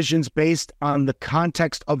decisions based on the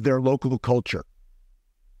context of their local culture.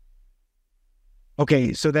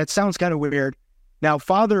 Okay, so that sounds kind of weird. Now,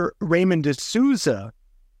 Father Raymond de Souza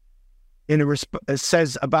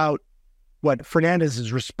says about what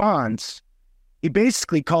Fernandez's response, he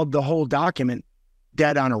basically called the whole document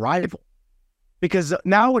dead on arrival. Because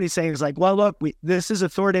now what he's saying is like, well, look, this is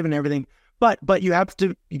authoritative and everything, but you got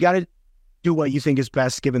to do what you think is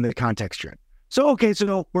best given the context you're in. So, okay,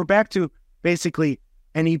 so we're back to basically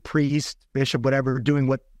any priest, bishop, whatever, doing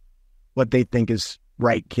what they think is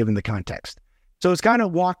right given the context. So it's kind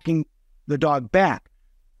of walking the dog back.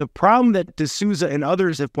 The problem that de Souza and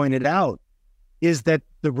others have pointed out is that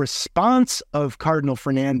the response of Cardinal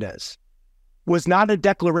Fernandez was not a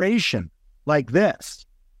declaration like this,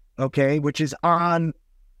 okay, which is on,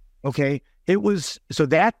 okay, it was, so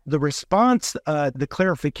that the response, the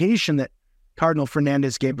clarification that Cardinal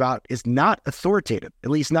Fernandez gave out is not authoritative, at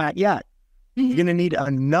least not yet. Mm-hmm. You're going to need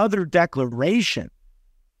another declaration.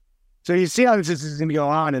 So you see how this is going to go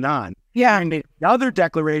on and on. Yeah. And another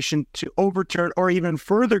declaration to overturn or even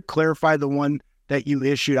further clarify the one that you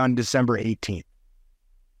issued on December 18th.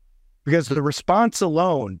 Because the response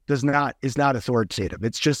alone is not authoritative.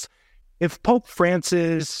 It's just, if Pope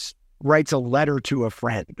Francis writes a letter to a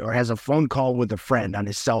friend or has a phone call with a friend on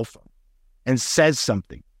his cell phone and says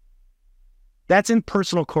something, that's in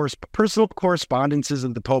personal correspondences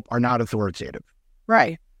of the Pope are not authoritative.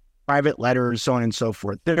 Right. Private letters, so on and so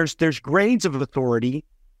forth. There's grades of authority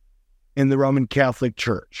in the Roman Catholic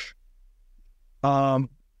Church. And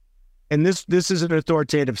this is an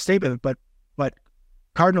authoritative statement, but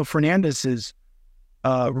Cardinal Fernandez's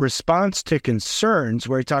response to concerns,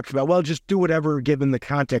 where he talks about, well, just do whatever given the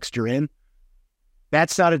context you're in,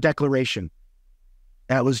 that's not a declaration.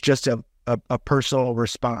 That was just a personal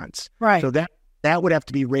response. Right. So that would have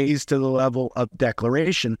to be raised to the level of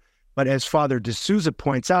declaration. But as Father de Souza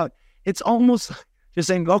points out, it's almost just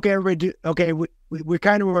saying, okay, everybody do, okay, we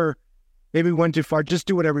kind of were, maybe went too far, just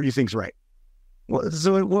do whatever you think's right. Well,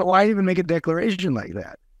 so why even make a declaration like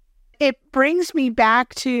that? It brings me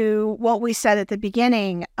back to what we said at the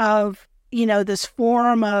beginning of, this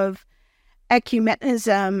form of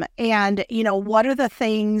ecumenism and, what are the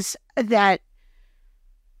things that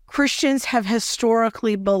Christians have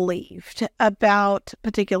historically believed about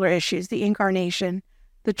particular issues, the incarnation,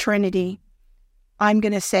 the Trinity, I'm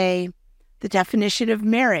going to say the definition of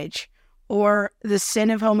marriage or the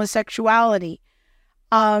sin of homosexuality.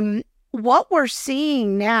 What we're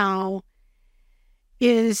seeing now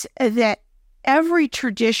is that every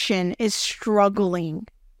tradition is struggling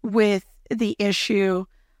with the issue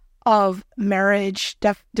of marriage,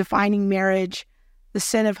 defining marriage, the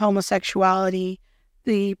sin of homosexuality,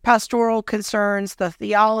 the pastoral concerns, the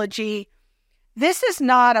theology. This is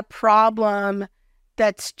not a problem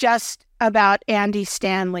that's just about Andy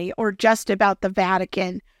Stanley or just about the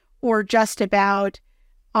Vatican or just about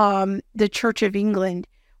the Church of England.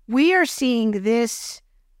 We are seeing this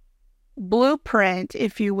blueprint,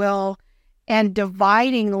 if you will, and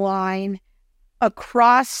dividing line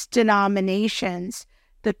across denominations.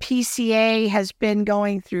 The PCA has been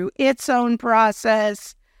going through its own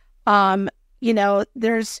process.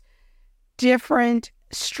 There's different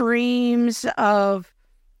streams of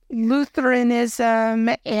Lutheranism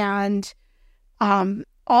and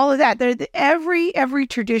all of that. Every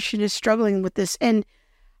tradition is struggling with this. And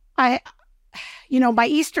my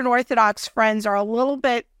Eastern Orthodox friends are a little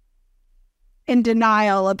bit in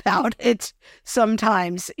denial about it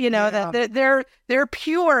sometimes, that they're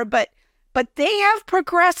pure, but they have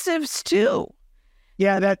progressives too.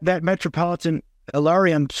 Yeah, that Metropolitan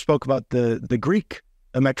Ilarion spoke about the Greek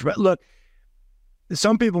metropolitan. Look,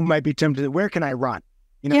 some people might be tempted, where can I run?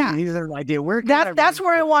 Yeah. These are an idea. Where can I run? That's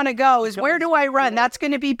where I want to go, is where do I run? That's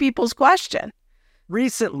going to be people's question.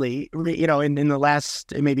 Recently, in the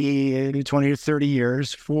last maybe 20 or 30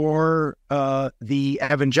 years, for the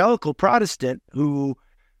evangelical Protestant who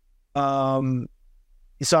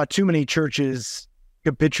you saw too many churches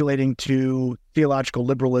capitulating to theological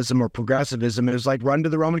liberalism or progressivism. It was like, run to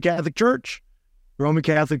the Roman Catholic Church. The Roman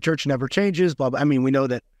Catholic Church never changes, blah, blah. I mean, we know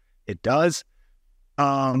that it does.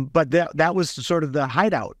 But that was sort of the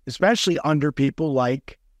hideout, especially under people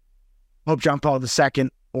like Pope John Paul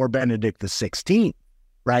II or Benedict XVI,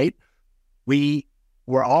 right? We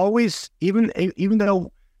were always, even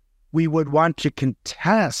though we would want to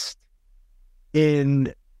contest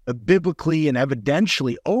in biblically and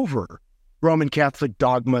evidentially over Roman Catholic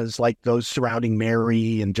dogmas like those surrounding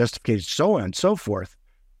Mary and justification, so on and so forth,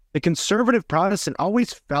 the conservative Protestant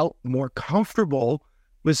always felt more comfortable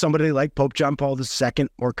with somebody like Pope John Paul II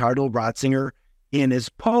or Cardinal Ratzinger in as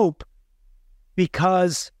Pope,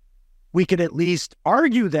 because we could at least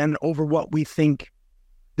argue then over what we think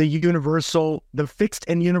the fixed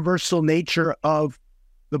and universal nature of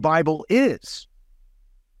the Bible is.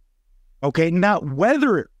 Okay, not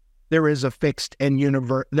whether there are fixed and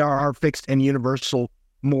universal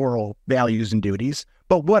moral values and duties,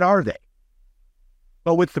 but what are they?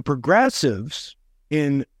 But with the progressives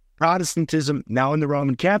in Protestantism, now in the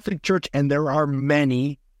Roman Catholic Church, and there are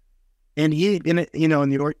many, and in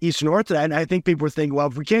the Eastern Orthodox, and I think people are thinking, well,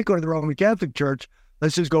 if we can't go to the Roman Catholic Church,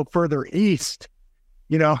 let's just go further east,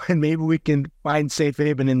 and maybe we can find safe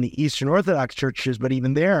haven in the Eastern Orthodox churches, but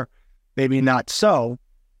even there, maybe not so.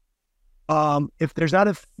 If there's not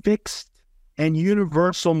a fixed and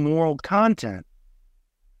universal moral content,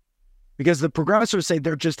 because the progressives say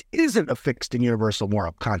there just isn't a fixed and universal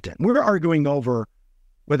moral content. We're arguing over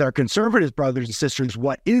with our conservative brothers and sisters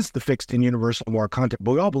what is the fixed and universal moral content,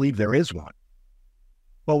 but we all believe there is one.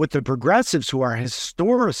 But with the progressives who are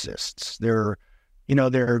historicists, they're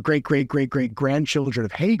great-great-great-great-grandchildren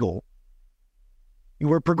of Hegel,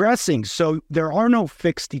 we're progressing. So there are no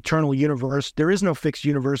fixed eternal universe. There is no fixed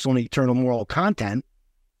universal and eternal moral content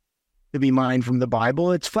to be mined from the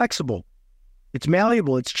Bible. It's flexible. It's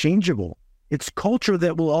malleable. It's changeable. It's culture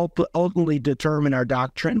that will ultimately determine our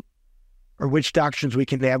doctrine, or which doctrines we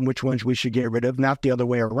can have and which ones we should get rid of, not the other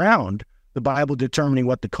way around, the Bible determining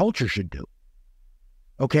what the culture should do.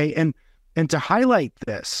 Okay, and to highlight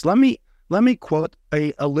this, let me quote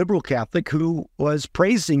a liberal Catholic who was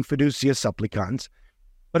praising Fiducia Supplicans.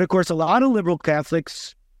 But of course, a lot of liberal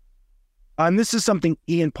Catholics, and this is something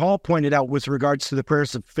Ian Paul pointed out with regards to the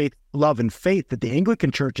prayers of faith, love, and faith that the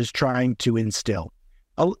Anglican Church is trying to instill.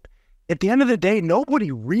 At the end of the day,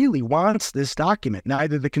 nobody really wants this document,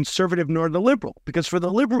 neither the conservative nor the liberal, because for the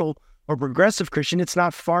liberal or progressive Christian, it's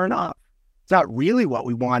not far enough. It's not really what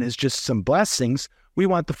we want is just some blessings. We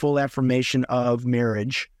want the full affirmation of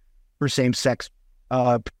marriage for same-sex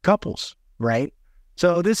couples, right?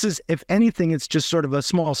 So this is, if anything, it's just sort of a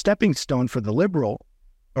small stepping stone for the liberal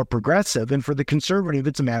or progressive, and for the conservative,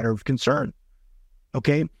 it's a matter of concern,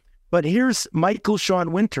 okay? But here's Michael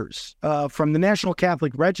Sean Winters from the National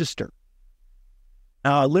Catholic Register,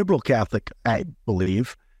 liberal Catholic, I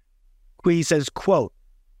believe. He says, quote,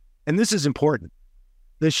 and this is important,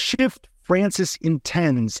 the shift Francis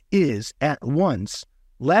intends is at once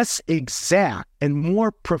less exact and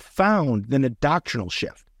more profound than a doctrinal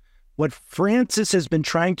shift. What Francis has been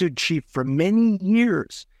trying to achieve for many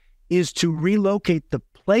years is to relocate the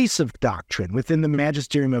place of doctrine within the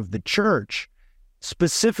magisterium of the Church,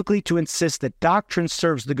 specifically to insist that doctrine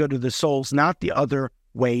serves the good of the souls, not the other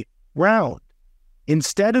way round.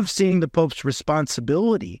 Instead of seeing the Pope's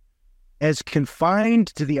responsibility as confined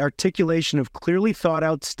to the articulation of clearly thought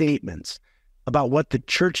out statements about what the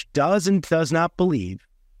Church does and does not believe,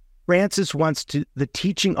 Francis wants the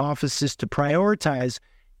teaching offices to prioritize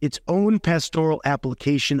its own pastoral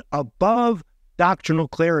application above doctrinal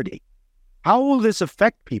clarity. How will this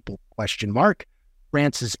affect people? ?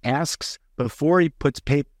 Francis asks before he puts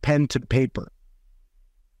pen to paper.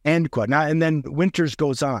 End quote. Now, and then Winters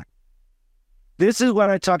goes on. This is what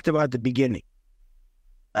I talked about at the beginning.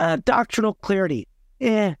 Doctrinal clarity.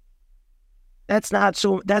 That's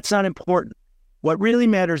not important. What really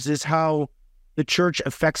matters is how the Church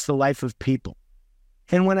affects the life of people.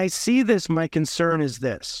 And when I see this, my concern is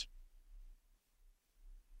this.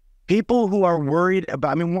 People who are worried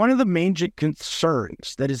about, one of the major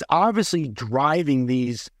concerns that is obviously driving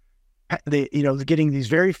getting these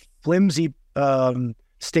very flimsy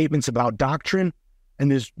statements about doctrine,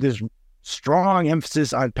 and there's strong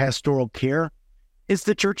emphasis on pastoral care, is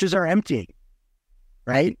the churches are emptying,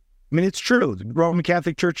 right? It's true. The Roman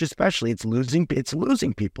Catholic Church especially, it's losing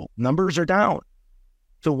people. Numbers are down.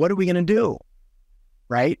 So what are we going to do,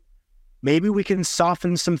 right? Maybe we can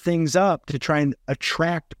soften some things up to try and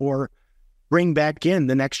attract or bring back in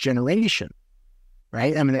the next generation,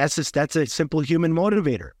 right? That's a simple human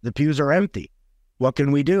motivator. The pews are empty. What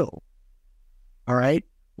can we do? All right.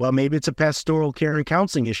 Well, maybe it's a pastoral care and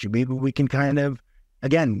counseling issue. Maybe we can kind of,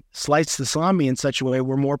 again, slice the salami in such a way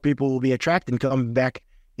where more people will be attracted and come back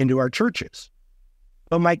into our churches.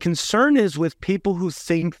 But my concern is with people who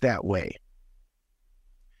think that way,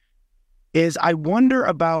 is I wonder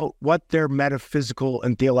about what their metaphysical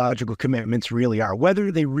and theological commitments really are,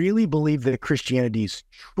 whether they really believe that Christianity is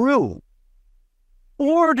true,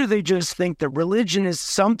 or do they just think that religion is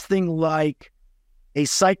something like a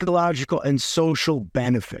psychological and social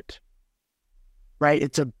benefit, right?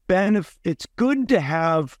 It's good to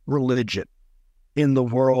have religion in the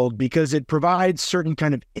world because it provides certain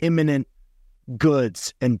kind of imminent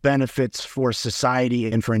goods and benefits for society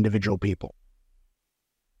and for individual people,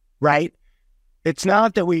 right? It's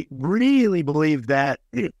not that we really believe that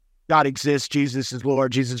God exists, Jesus is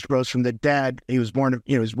Lord, Jesus rose from the dead, he was born of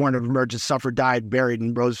emergence, suffered, died, buried,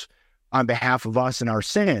 and rose on behalf of us and our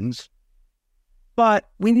sins. But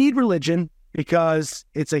we need religion because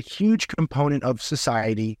it's a huge component of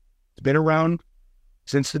society. It's been around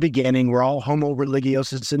since the beginning. We're all homo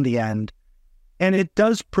religiosus in the end. And it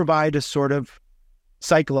does provide a sort of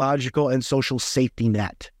psychological and social safety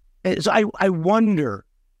net. And so I wonder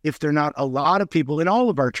if there are not a lot of people in all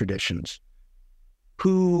of our traditions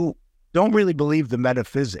who don't really believe the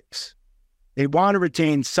metaphysics. They want to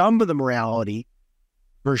retain some of the morality,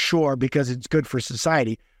 for sure, because it's good for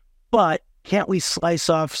society. But can't we slice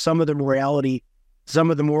off some of the morality, some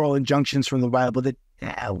of the moral injunctions from the Bible that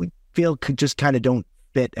we feel could just kind of don't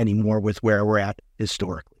fit anymore with where we're at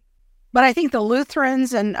historically? But I think the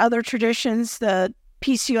Lutherans and other traditions, the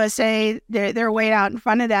PCUSA, they're way out in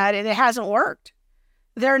front of that, and it hasn't worked.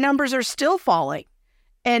 Their numbers are still falling.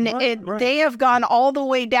 And right. They have gone all the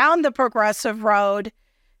way down the progressive road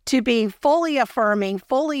to being fully affirming,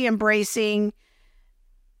 fully embracing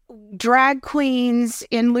drag queens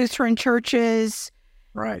in Lutheran churches,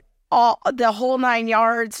 right? The whole 9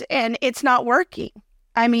 yards, and it's not working.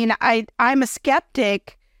 I mean, I'm a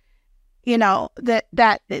skeptic,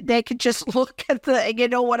 that they could just look at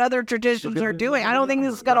what other traditions are doing. I don't think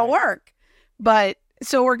this is going to work. But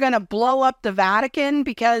so we're going to blow up the Vatican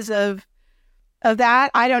because of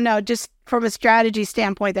that. I don't know. Just from a strategy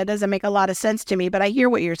standpoint, that doesn't make a lot of sense to me. But I hear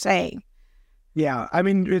what you're saying. Yeah, I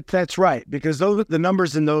mean, that's right, because the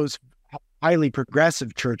numbers in those highly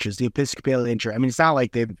progressive churches, the Episcopalian Church, I mean, it's not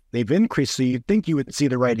like they've increased, so you'd think you would see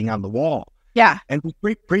the writing on the wall. Yeah. And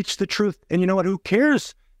we preach the truth. And you know what? Who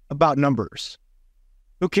cares about numbers?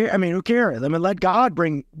 Who cares? I mean, who cares? I mean, let God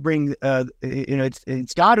bring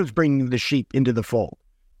it's God who's bringing the sheep into the fold.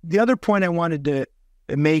 The other point I wanted to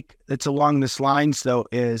make that's along this lines, though,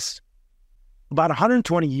 is about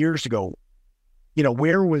 120 years ago,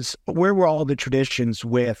 where were all the traditions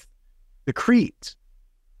with the creeds?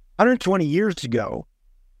 120 years ago,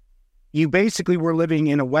 you basically were living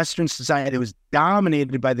in a Western society that was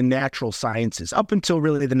dominated by the natural sciences up until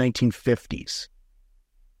really the 1950s,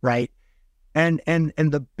 right? And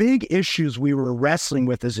the big issues we were wrestling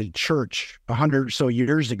with as a church 100 or so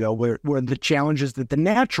years ago were the challenges that the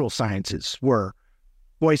natural sciences were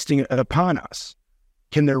foisting upon us.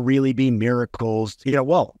 Can there really be miracles?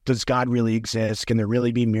 Does God really exist? Can there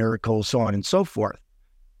really be miracles? So on and so forth.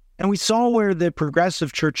 And we saw where the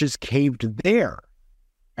progressive churches caved there.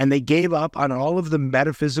 And they gave up on all of the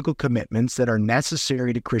metaphysical commitments that are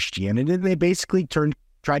necessary to Christianity. And they basically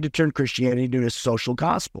tried to turn Christianity into a social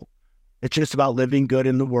gospel. It's just about living good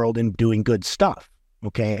in the world and doing good stuff.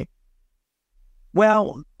 Okay.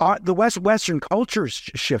 Well, the Western culture's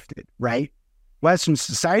shifted, right? Western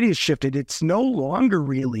society has shifted. It's no longer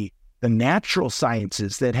really the natural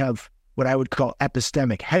sciences that have what I would call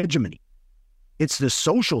epistemic hegemony. It's the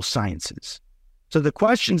social sciences. So the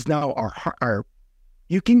questions now are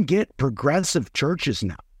you can get progressive churches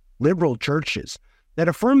now, liberal churches, that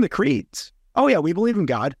affirm the creeds. Oh yeah, we believe in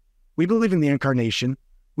God. We believe in the incarnation.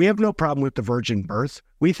 We have no problem with the virgin birth.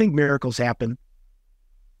 We think miracles happen.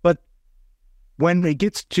 But when it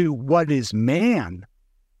gets to what is man,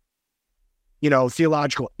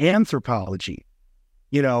 theological anthropology,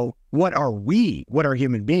 what are we? What are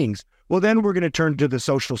human beings? Well, then we're going to turn to the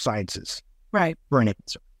social sciences, right, for an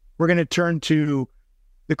answer. We're going to turn to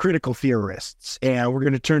the critical theorists, and we're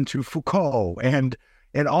going to turn to Foucault and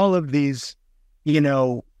all of these,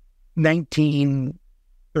 1930s,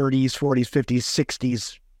 40s, 50s,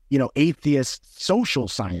 60s, atheist social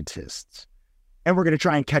scientists. And we're going to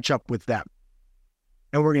try and catch up with them.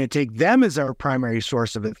 And we're going to take them as our primary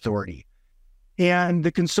source of authority. And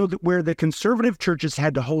where the conservative churches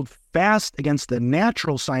had to hold fast against the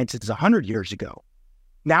natural sciences 100 years ago,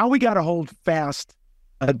 now we got to hold fast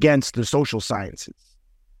against the social sciences.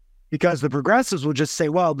 Because the progressives will just say,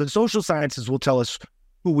 well, the social sciences will tell us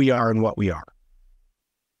who we are and what we are.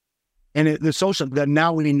 And the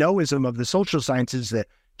now we knowism of the social sciences that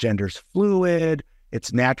gender's fluid,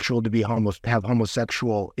 it's natural to be have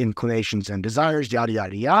homosexual inclinations and desires, yada,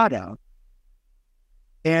 yada, yada.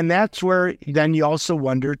 And that's where then you also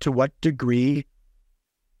wonder to what degree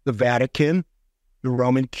the Vatican, the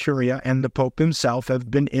Roman Curia, and the Pope himself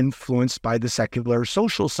have been influenced by the secular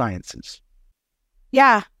social sciences.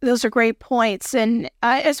 Yeah, those are great points. And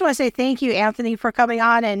I just want to say thank you, Anthony, for coming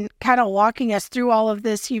on and kind of walking us through all of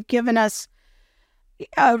this. You've given us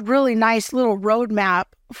a really nice little roadmap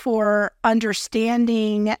for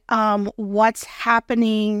understanding what's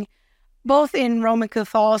happening both in Roman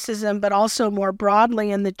Catholicism, but also more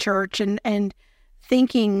broadly in the church, and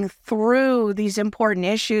thinking through these important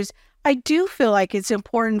issues. I do feel like it's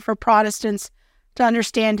important for Protestants to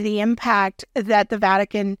understand the impact that the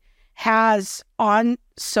Vatican has on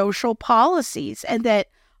social policies, and that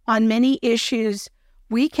on many issues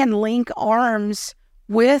we can link arms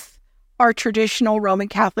with our traditional Roman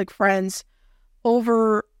Catholic friends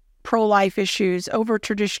over pro-life issues, over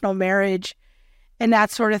traditional marriage, and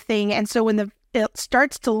that sort of thing. And so when it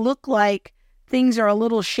starts to look like things are a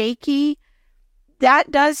little shaky,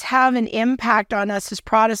 that does have an impact on us as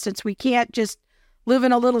Protestants. We can't just live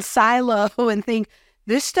in a little silo and think,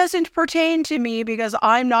 this doesn't pertain to me because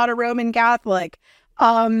I'm not a Roman Catholic.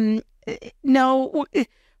 No,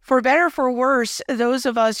 for better or for worse, those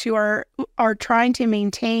of us who are trying to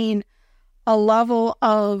maintain a level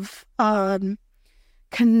of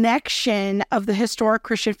connection of the historic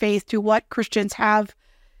Christian faith to what Christians have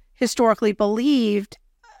historically believed,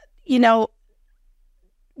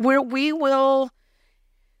 where we will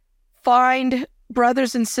find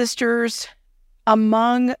brothers and sisters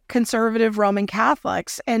among conservative Roman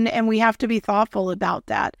Catholics, and we have to be thoughtful about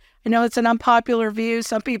that. I know it's an unpopular view.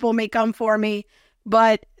 Some people may come for me,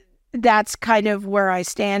 but that's kind of where I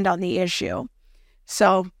stand on the issue.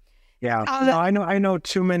 So, yeah, I know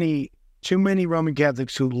too many Roman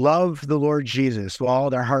Catholics who love the Lord Jesus with all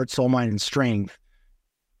their heart, soul, mind, and strength,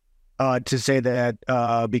 to say that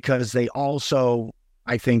because they also,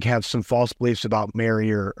 I think, have some false beliefs about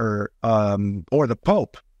Mary or the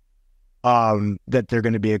Pope, that they're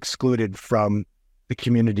going to be excluded from the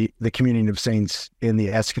communion of saints in the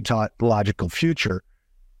eschatological future.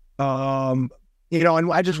 And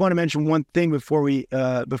I just want to mention one thing before we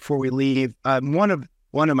leave. One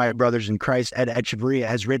of my brothers in Christ, Ed Echeverria,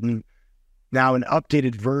 has written now an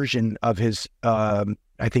updated version of his, I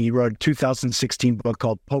think he wrote a 2016 book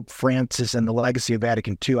called Pope Francis and the Legacy of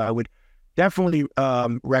Vatican II. I would definitely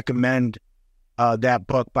recommend that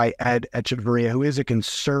book by Ed Echeverria, who is a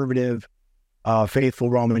conservative, faithful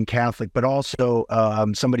Roman Catholic, but also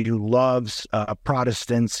somebody who loves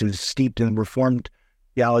Protestants, who's steeped in Reformed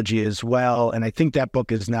theology as well. And I think that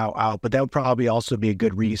book is now out, but that would probably also be a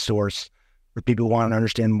good resource for people who want to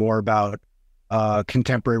understand more about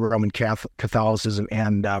contemporary Roman Catholicism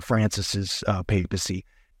and Francis's papacy.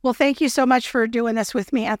 Well, thank you so much for doing this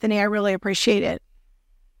with me, Anthony. I really appreciate it.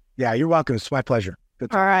 Yeah, you're welcome. It's my pleasure.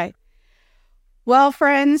 Good. All right. Well,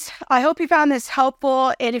 friends, I hope you found this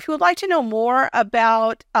helpful. And if you would like to know more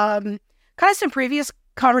about kind of some previous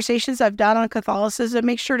conversations I've done on Catholicism,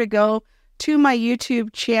 make sure to go to my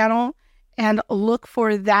YouTube channel and look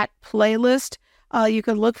for that playlist. You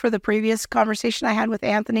can look for the previous conversation I had with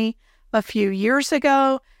Anthony a few years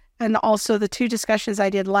ago, and also the 2 discussions I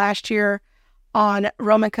did last year on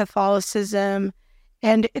Roman Catholicism,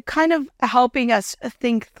 and kind of helping us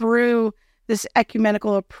think through this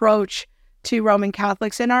ecumenical approach to Roman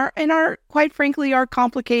Catholics and our quite frankly, our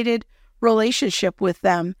complicated relationship with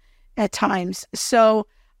them at times. So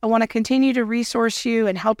I want to continue to resource you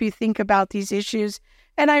and help you think about these issues.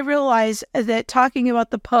 And I realize that talking about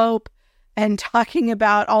the Pope and talking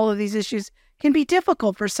about all of these issues can be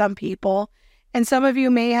difficult for some people. And some of you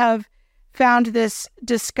may have found this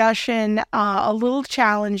discussion a little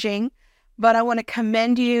challenging, but I want to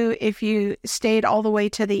commend you if you stayed all the way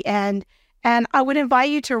to the end. And I would invite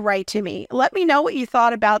you to write to me. Let me know what you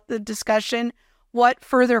thought about the discussion, what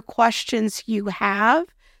further questions you have.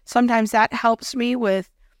 Sometimes that helps me with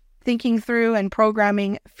thinking through and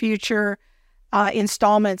programming future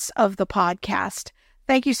installments of the podcast.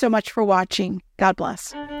 Thank you so much for watching. God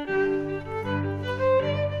bless.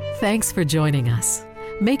 Thanks for joining us.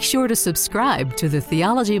 Make sure to subscribe to the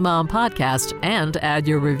Theology Mom podcast and add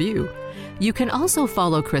your review. You can also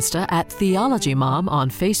follow Krista at Theology Mom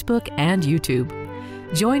on Facebook and YouTube.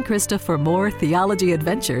 Join Krista for more theology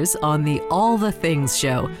adventures on the All the Things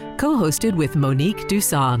show, co-hosted with Monique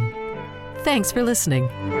Duson. Thanks for listening.